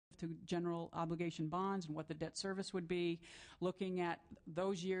to general obligation bonds and what the debt service would be, looking at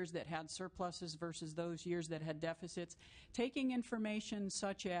those years that had surpluses versus those years that had deficits, taking information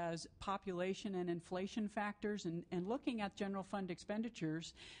such as population and inflation factors and looking at general fund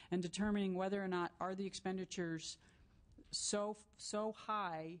expenditures and determining whether or not are the expenditures so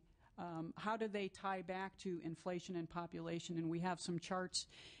high. How do they tie back to inflation and population? And we have some charts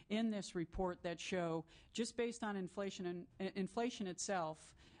in this report that show, just based on inflation itself,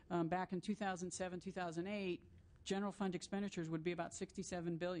 back in 2007, 2008, general fund expenditures would be about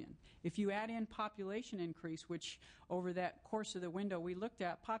 $67 billion. If you add in population increase, which over that course of the window we looked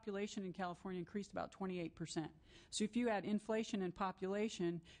at, population in California increased about 28%. So if you add inflation and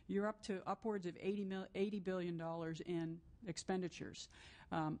population, you're up to upwards of $80 billion in expenditures.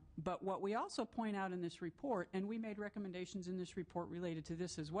 But what we also point out in this report, and we made recommendations in this report related to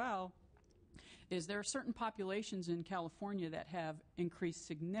this as well, is there are certain populations in California that have increased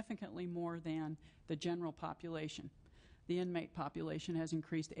significantly more than the general population. The inmate population has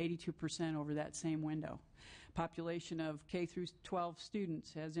increased 82% over that same window. Population of K through 12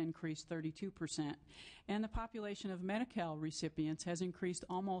 students has increased 32%. And the population of Medi-Cal recipients has increased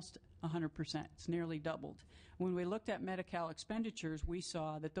almost 100%. It's nearly doubled. When we looked at Medi-Cal expenditures, we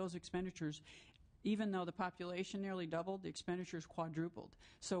saw that those expenditures, even though the population nearly doubled, the expenditures quadrupled.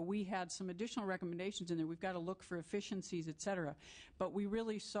 So we had some additional recommendations in there. We've got to look for efficiencies, et cetera. But we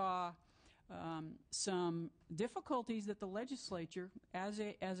really saw some difficulties that the legislature, as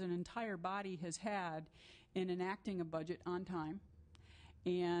an entire body, has had in enacting a budget on time,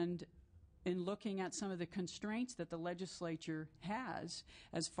 and in looking at some of the constraints that the legislature has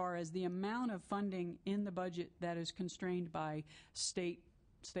as far as the amount of funding in the budget that is constrained by state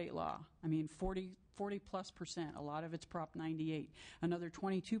law. I mean, 40+%. A lot of it's Prop 98. Another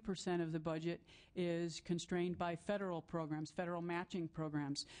 22% of the budget is constrained by federal programs, federal matching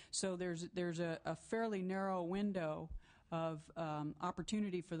programs. So there's a fairly narrow window of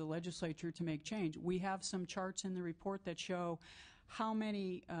opportunity for the legislature to make change. We have some charts in the report that show how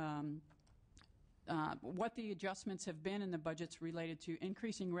many what the adjustments have been in the budgets related to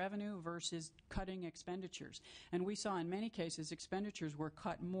increasing revenue versus cutting expenditures. And we saw in many cases expenditures were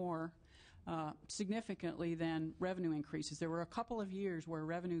cut more significantly than revenue increases. There were a couple of years where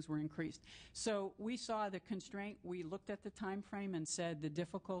revenues were increased. So we saw the constraint. We looked at the time frame and said the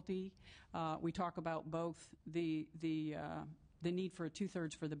difficulty. We talk about both the need for a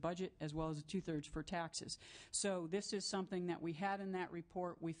 2/3 for the budget as well as a 2/3 for taxes. So this is something that we had in that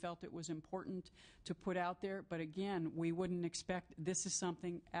report. We felt it was important to put out there. But again, we wouldn't expect, this is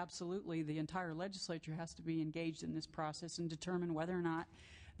something absolutely the entire legislature has to be engaged in this process and determine whether or not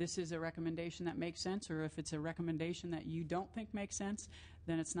this is a recommendation that makes sense, or if it's a recommendation that you don't think makes sense,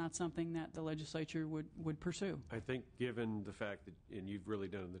 then it's not something that the legislature would pursue. I think given the fact that, and you've really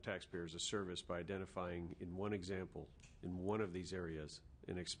done the taxpayers a service by identifying in one example, in one of these areas,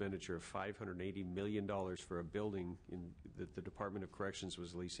 an expenditure of $580 million for a building that the Department of Corrections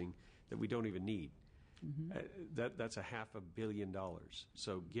was leasing that we don't even need. Mm-hmm. That's $500 million.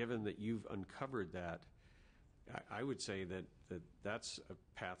 So given that you've uncovered that, I would say that's a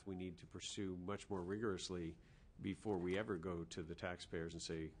path we need to pursue much more rigorously before we ever go to the taxpayers and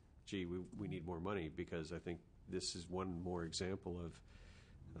say, gee, we need more money, because I think this is one more example of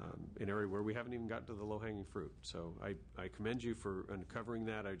an area where we haven't even gotten to the low-hanging fruit. So I commend you for uncovering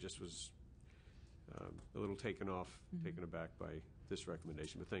that. I just was a little taken aback by this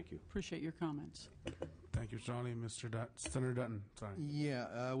recommendation, but thank you. Appreciate your comments. Thank you, Charlie. Senator Dutton. Sorry.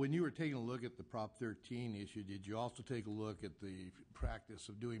 Yeah, when you were taking a look at the Prop 13 issue, did you also take a look at the practice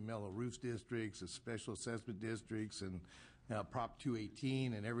of doing mellow roofs districts, the special assessment districts, and Prop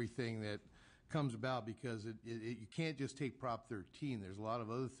 218 and everything that comes about? Because you can't just take Prop 13. There's a lot of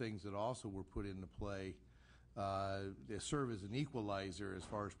other things that also were put into play that serve as an equalizer as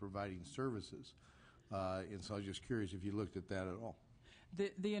far as providing services. And so I was just curious if you looked at that at all.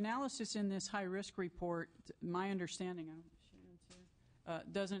 The analysis in this high-risk report, my understanding,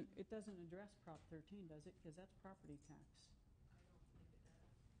 doesn't address Prop 13, does it? Because that's property tax.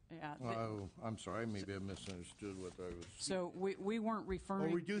 Yeah. I'm sorry. Maybe I misunderstood what I was. So we weren't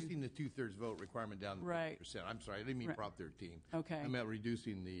referring. Reducing the 2/3 vote requirement down to 50%. I'm sorry. I didn't mean Prop 13. Okay. I meant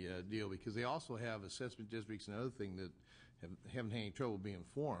reducing the deal, because they also have assessment districts and other things that haven't had any trouble being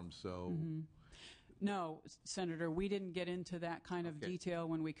formed. So. Mm-hmm. No, Senator, we didn't get into that kind of detail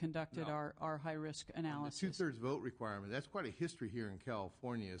when we conducted our high-risk analysis. The 2/3 vote requirement, that's quite a history here in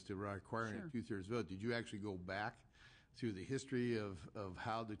California as to requiring a 2/3 vote. Did you actually go back through the history of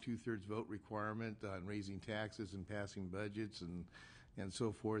how the 2/3 vote requirement on raising taxes and passing budgets and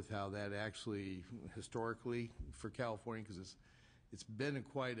so forth, how that actually historically for California, because it's been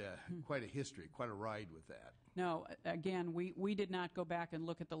quite a history, quite a ride with that. No, again, we did not go back and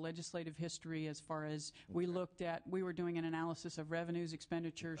look at the legislative history as far as we were doing an analysis of revenues,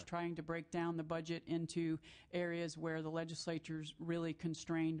 expenditures, trying to break down the budget into areas where the legislature's really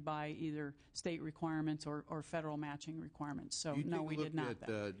constrained by either state requirements or federal matching requirements. So, no, we did not.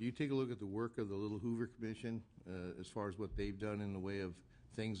 Do you take a look at the work of the Little Hoover Commission as far as what they've done in the way of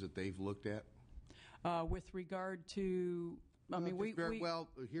things that they've looked at? With regard to... I mean, we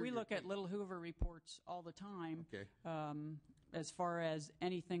here look at Little Hoover reports all the time. Okay. As far as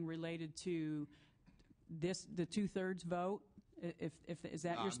anything related to the 2/3 vote, if is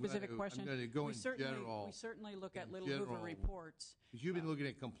that your specific question? I'm going to go in general. We certainly look at Little Hoover reports. Because you've been looking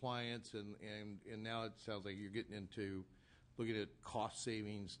at compliance, and now it sounds like you're getting into looking at cost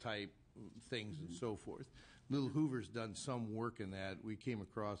savings type things and so forth. Little Hoover's done some work in that. We came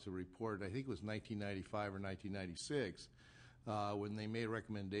across a report, I think it was 1995 or 1996, when they made a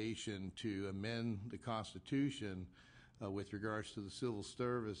recommendation to amend the Constitution with regards to the civil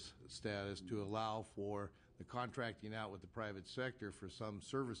service status to allow for the contracting out with the private sector for some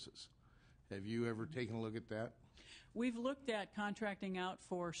services. Have you ever taken a look at that? We've looked at contracting out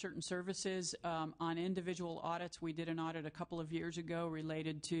for certain services on individual audits. We did an audit a couple of years ago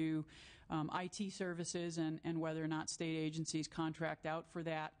related to IT services and whether or not state agencies contract out for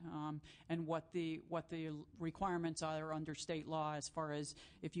that, and what the requirements are under state law as far as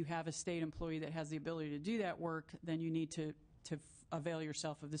if you have a state employee that has the ability to do that work, then you need to avail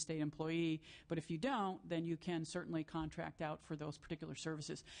yourself of the state employee. But if you don't, then you can certainly contract out for those particular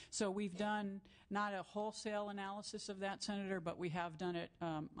services. So we've done not a wholesale analysis of that, Senator, but we have done it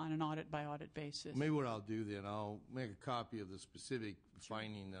on an audit-by-audit basis. Maybe what I'll do then, I'll make a copy of the specific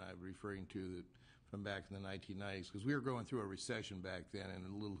finding that I'm referring to from back in the 1990s, because we were going through a recession back then,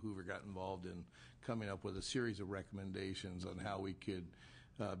 and Little Hoover got involved in coming up with a series of recommendations on how we could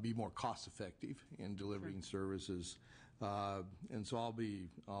be more cost-effective in delivering services. And so I'll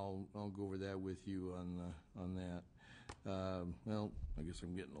go over that with you on that. Well, I guess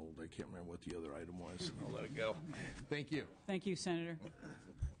I'm getting old. I can't remember what the other item was. I'll let it go. Thank you. Thank you, Senator.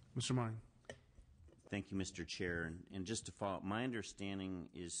 Mr. Martin. Thank you, Mr. Chair. And just to follow up, my understanding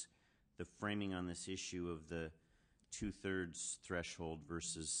is the framing on this issue of the 2/3 threshold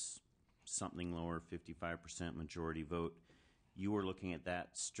versus something lower, 55% majority vote. You were looking at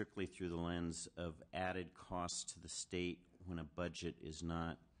that strictly through the lens of added costs to the state when a budget is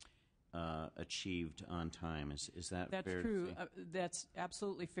not achieved on time. Is that That's fair? true. That's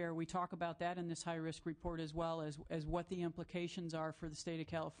absolutely fair. We talk about that in this high-risk report as well as what the implications are for the state of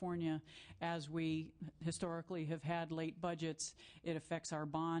California. As we historically have had late budgets, it affects our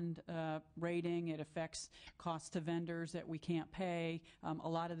bond rating. It affects costs to vendors that we can't pay. A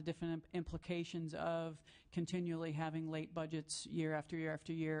lot of the different implications of continually having late budgets year after year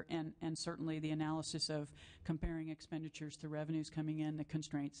after year, and certainly the analysis of comparing expenditures to revenues coming in, the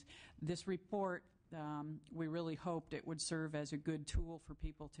constraints. This report, we really hoped it would serve as a good tool for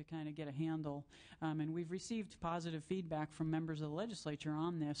people to kind of get a handle. And we've received positive feedback from members of the legislature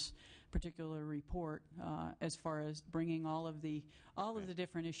on this particular report as far as bringing all of the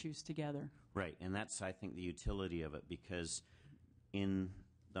different issues together. Right, and that's, I think, the utility of it, because in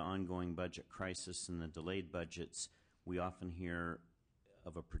the ongoing budget crisis and the delayed budgets, we often hear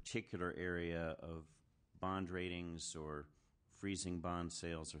of a particular area of bond ratings or freezing bond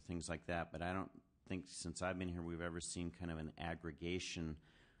sales or things like that, but I don't think since I've been here we've ever seen kind of an aggregation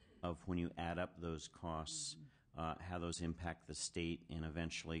of when you add up those costs, how those impact the state and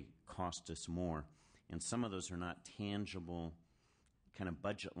eventually cost us more. And some of those are not tangible kind of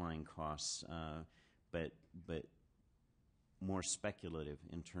budget line costs, but more speculative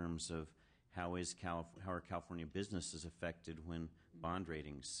in terms of how are California businesses affected when bond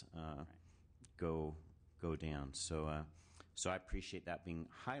ratings go down. So I appreciate that being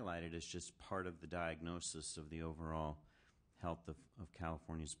highlighted as just part of the diagnosis of the overall health of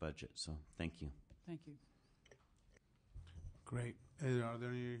California's budget. So thank you. Thank you. Great. Are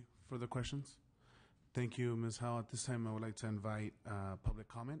there any further questions? Thank you, Ms. Howell. At this time, I would like to invite public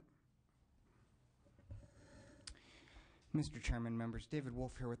comment. Mr. Chairman, members, David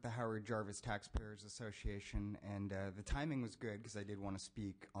Wolf here with the Howard Jarvis Taxpayers Association, and the timing was good because I did want to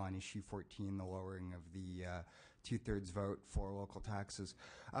speak on issue 14, the lowering of the 2/3 vote for local taxes.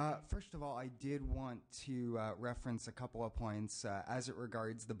 First of all, I did want to reference a couple of points as it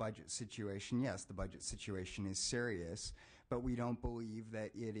regards the budget situation. Yes, the budget situation is serious, but we don't believe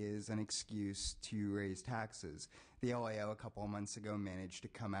that it is an excuse to raise taxes. The LAO a couple of months ago managed to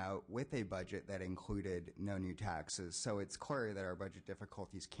come out with a budget that included no new taxes, so it's clear that our budget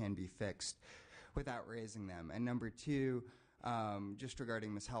difficulties can be fixed without raising them. And number two, Just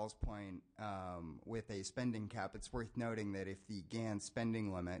regarding Ms. Howell's point, with a spending cap, it's worth noting that if the GAN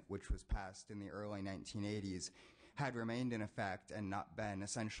spending limit, which was passed in the early 1980s, had remained in effect and not been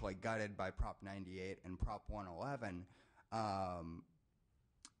essentially gutted by Prop 98 and Prop 111,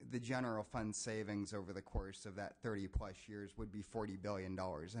 the general fund savings over the course of that 30-plus years would be $40 billion.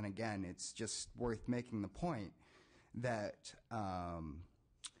 And again, it's just worth making the point that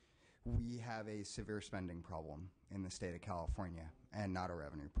we have a severe spending problem in the state of California and not a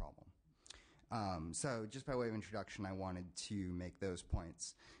revenue problem. So just by way of introduction, I wanted to make those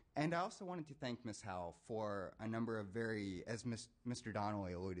points. And I also wanted to thank Ms. Howell for a number of very, as Mr.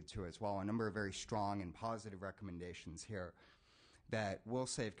 Donnelly alluded to as well, a number of very strong and positive recommendations here that will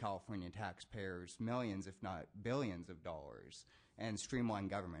save California taxpayers millions, if not billions of dollars, and streamline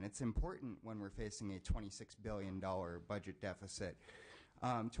government. It's important when we're facing a $26 billion budget deficit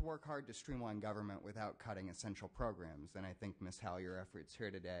to work hard to streamline government without cutting essential programs. And I think, Ms. Howell, your efforts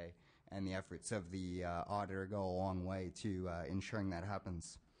here today and the efforts of the auditor go a long way to ensuring that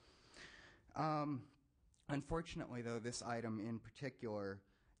happens. Unfortunately, though, this item in particular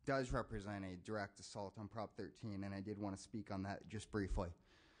does represent a direct assault on Prop 13, and I did want to speak on that just briefly.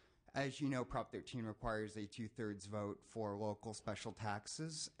 As you know, Prop 13 requires a 2/3 vote for local special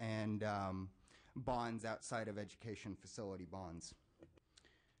taxes and bonds outside of education facility bonds.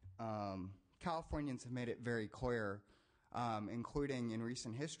 Californians have made it very clear, including in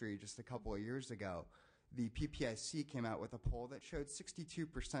recent history just a couple of years ago, the PPIC came out with a poll that showed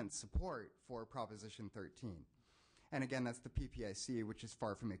 62% support for Proposition 13. And again, that's the PPIC, which is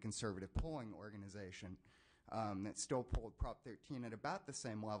far from a conservative polling organization that still polled Prop 13 at about the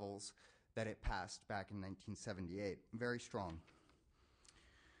same levels that it passed back in 1978. Very strong.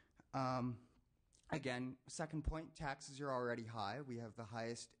 Again, second point, taxes are already high. We have the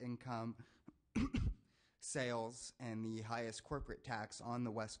highest income sales and the highest corporate tax on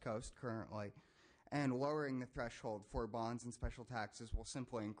the West Coast currently. And lowering the threshold for bonds and special taxes will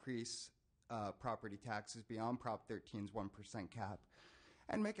simply increase property taxes beyond Prop 13's 1% cap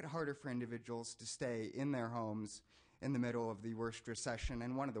and make it harder for individuals to stay in their homes in the middle of the worst recession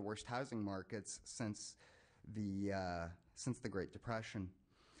and one of the worst housing markets since the Great Depression.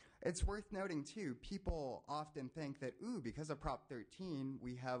 It's worth noting, too, people often think that, because of Prop 13,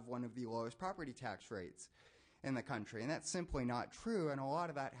 we have one of the lowest property tax rates in the country. And that's simply not true, and a lot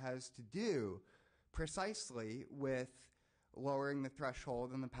of that has to do precisely with lowering the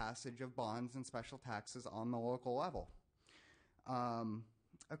threshold and the passage of bonds and special taxes on the local level.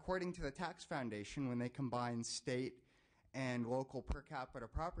 According to the Tax Foundation, when they combine state and local per capita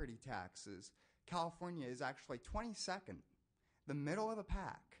property taxes, California is actually 22nd, the middle of the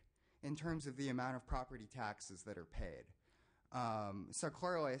pack, in terms of the amount of property taxes that are paid. So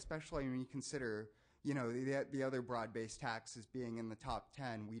clearly, especially when you consider the other broad-based taxes being in the top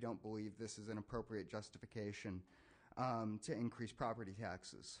 10, we don't believe this is an appropriate justification to increase property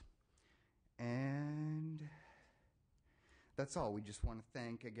taxes. And that's all. We just want to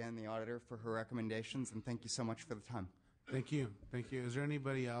thank, again, the auditor for her recommendations, and thank you so much for the time. Thank you. Thank you. Is there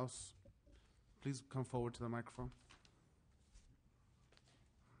anybody else? Please come forward to the microphone.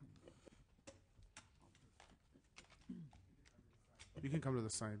 You can come to the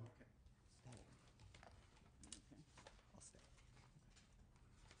side.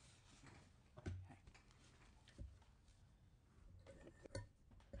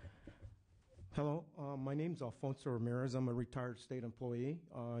 Hello, my name's Alfonso Ramirez. I'm a retired state employee.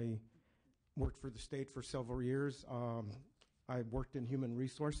 I worked for the state for several years. I worked in human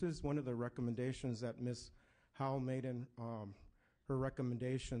resources. One of the recommendations that Ms. Howell made in her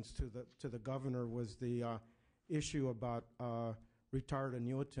recommendations to the governor was the issue about retired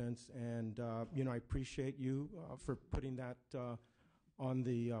annuitants, and I appreciate you for putting that on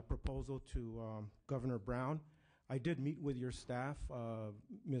the proposal to Governor Brown. I did meet with your staff,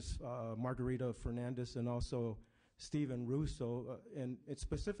 Ms. Margarita Fernandez and also Stephen Russo, and it's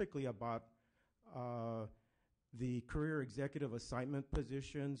specifically about the career executive assignment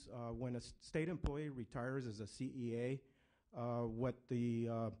positions. When a state employee retires as a CEA, what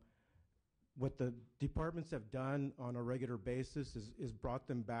the departments have done on a regular basis is brought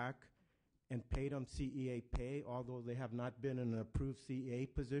them back and paid them CEA pay, although they have not been in an approved CEA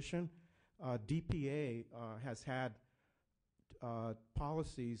position. DPA has had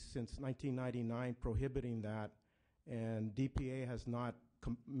policies since 1999 prohibiting that, and DPA has not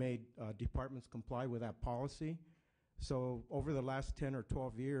made departments comply with that policy. So over the last 10 or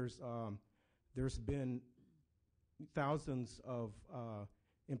 12 years, there's been thousands of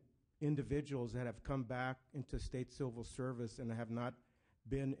individuals that have come back into state civil service and have not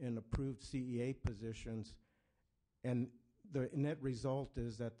been in approved CEA positions. And the net result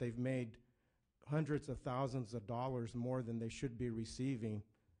is that they've made hundreds of thousands of dollars more than they should be receiving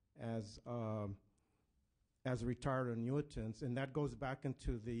as retired annuitants, and that goes back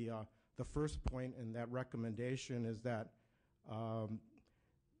into the first point in that recommendation is that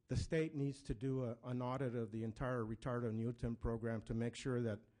the state needs to do an audit of the entire retired annuitant program to make sure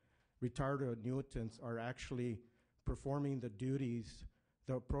that retired annuitants are actually performing the duties,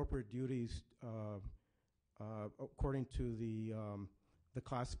 the appropriate duties, according to the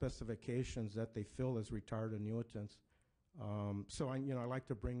class specifications that they fill as retired annuitants. So I like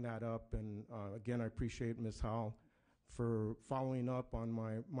to bring that up, and again, I appreciate Ms. Howell for following up on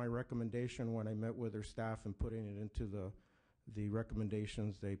my recommendation when I met with her staff and putting it into the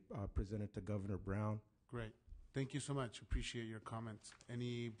recommendations they presented to Governor Brown. Great. Thank you so much. Appreciate your comments.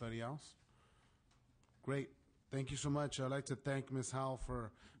 Anybody else? Great. Thank you so much. I'd like to thank Ms. Howell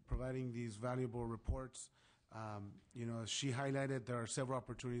for providing these valuable reports. As she highlighted, there are several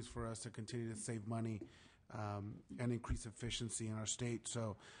opportunities for us to continue to save money and increase efficiency in our state.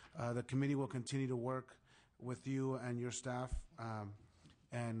 So the committee will continue to work with you and your staff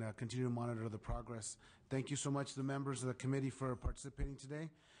and continue to monitor the progress. Thank you so much to the members of the committee for participating today.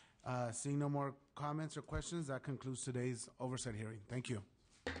 Seeing no more comments or questions, that concludes today's oversight hearing. Thank you.